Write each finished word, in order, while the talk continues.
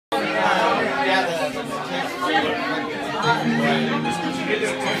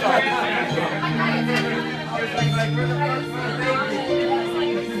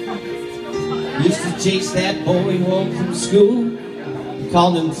Used to chase that boy home from school,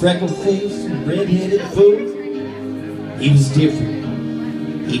 called him freckle-faced and red-headed fool. He was different,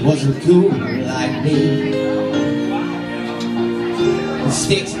 he wasn't cool like me. The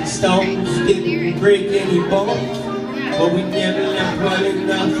sticks and stones didn't break any bones, but we never left well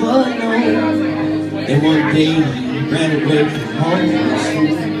enough alone. And one day we ran away from home.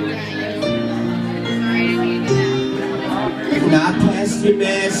 And I passed him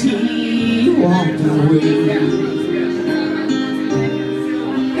as he walked away,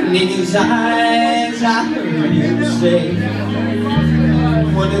 and in his eyes I heard him say,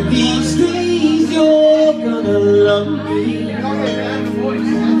 one of these days you're gonna love me.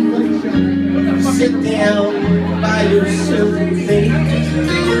 Sit down by yourself and think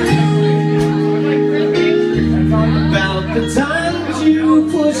about the times you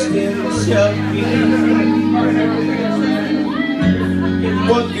pushed and shoved me, and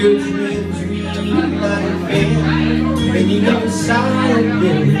what good friends we might have been. And you know sigh a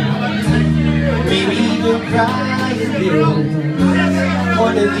bit, maybe even cry a bit.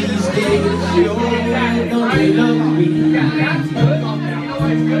 One of these days you're gonna love me.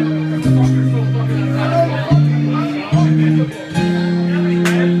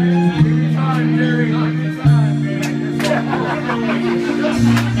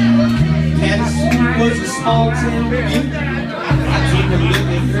 Was a small town beauty. I took a look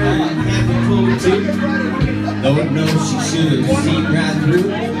at her and had to pull her too. Lord knows she should have seen right through,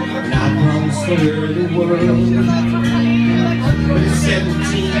 and I promised her the world. But at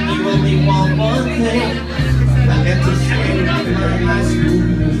 17 you only want one thing. I left her standing in my high school,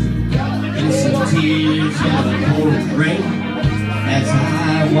 innocent tears in the pouring rain as I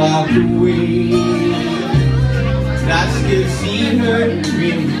walk away. I still see her in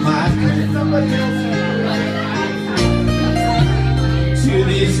my dreams. To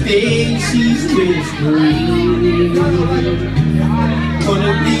this day she's whispering, one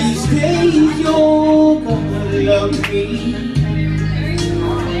of these days you're gonna love me.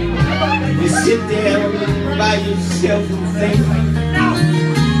 You sit down by yourself and think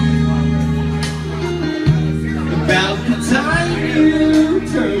about the time you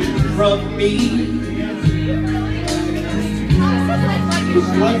turned from me.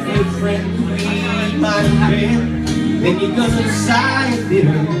 What good friend we might have been. Then you're gonna sigh a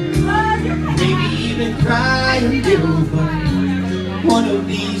little, maybe even cry a little, but one of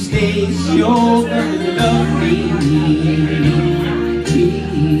these days you're gonna love me.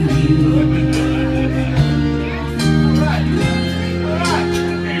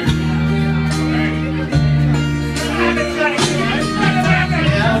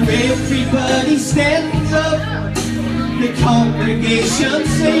 Now everybody stands up, the congregation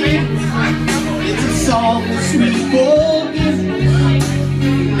sings. It's a song of sweet forgiveness,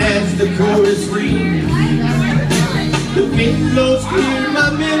 and as the chorus rings, the wind blows through my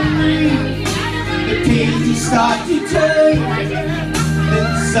memory. The pages start to turn, then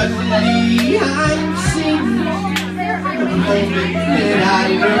suddenly I'm singing the moment that I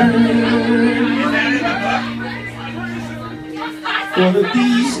learned. One of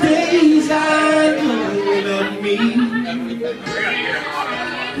these days I'm gonna love me.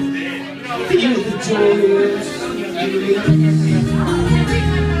 Feel the joyous feeling.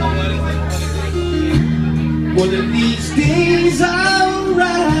 One of these days I'll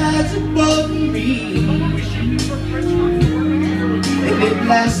rise above me, and at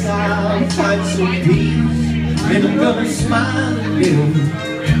last I'll find some peace, and I'm gonna smile a little,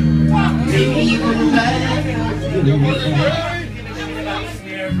 maybe even laugh a little.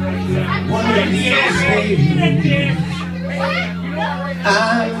 One of these days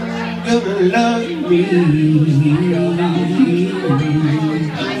I'm gonna love me.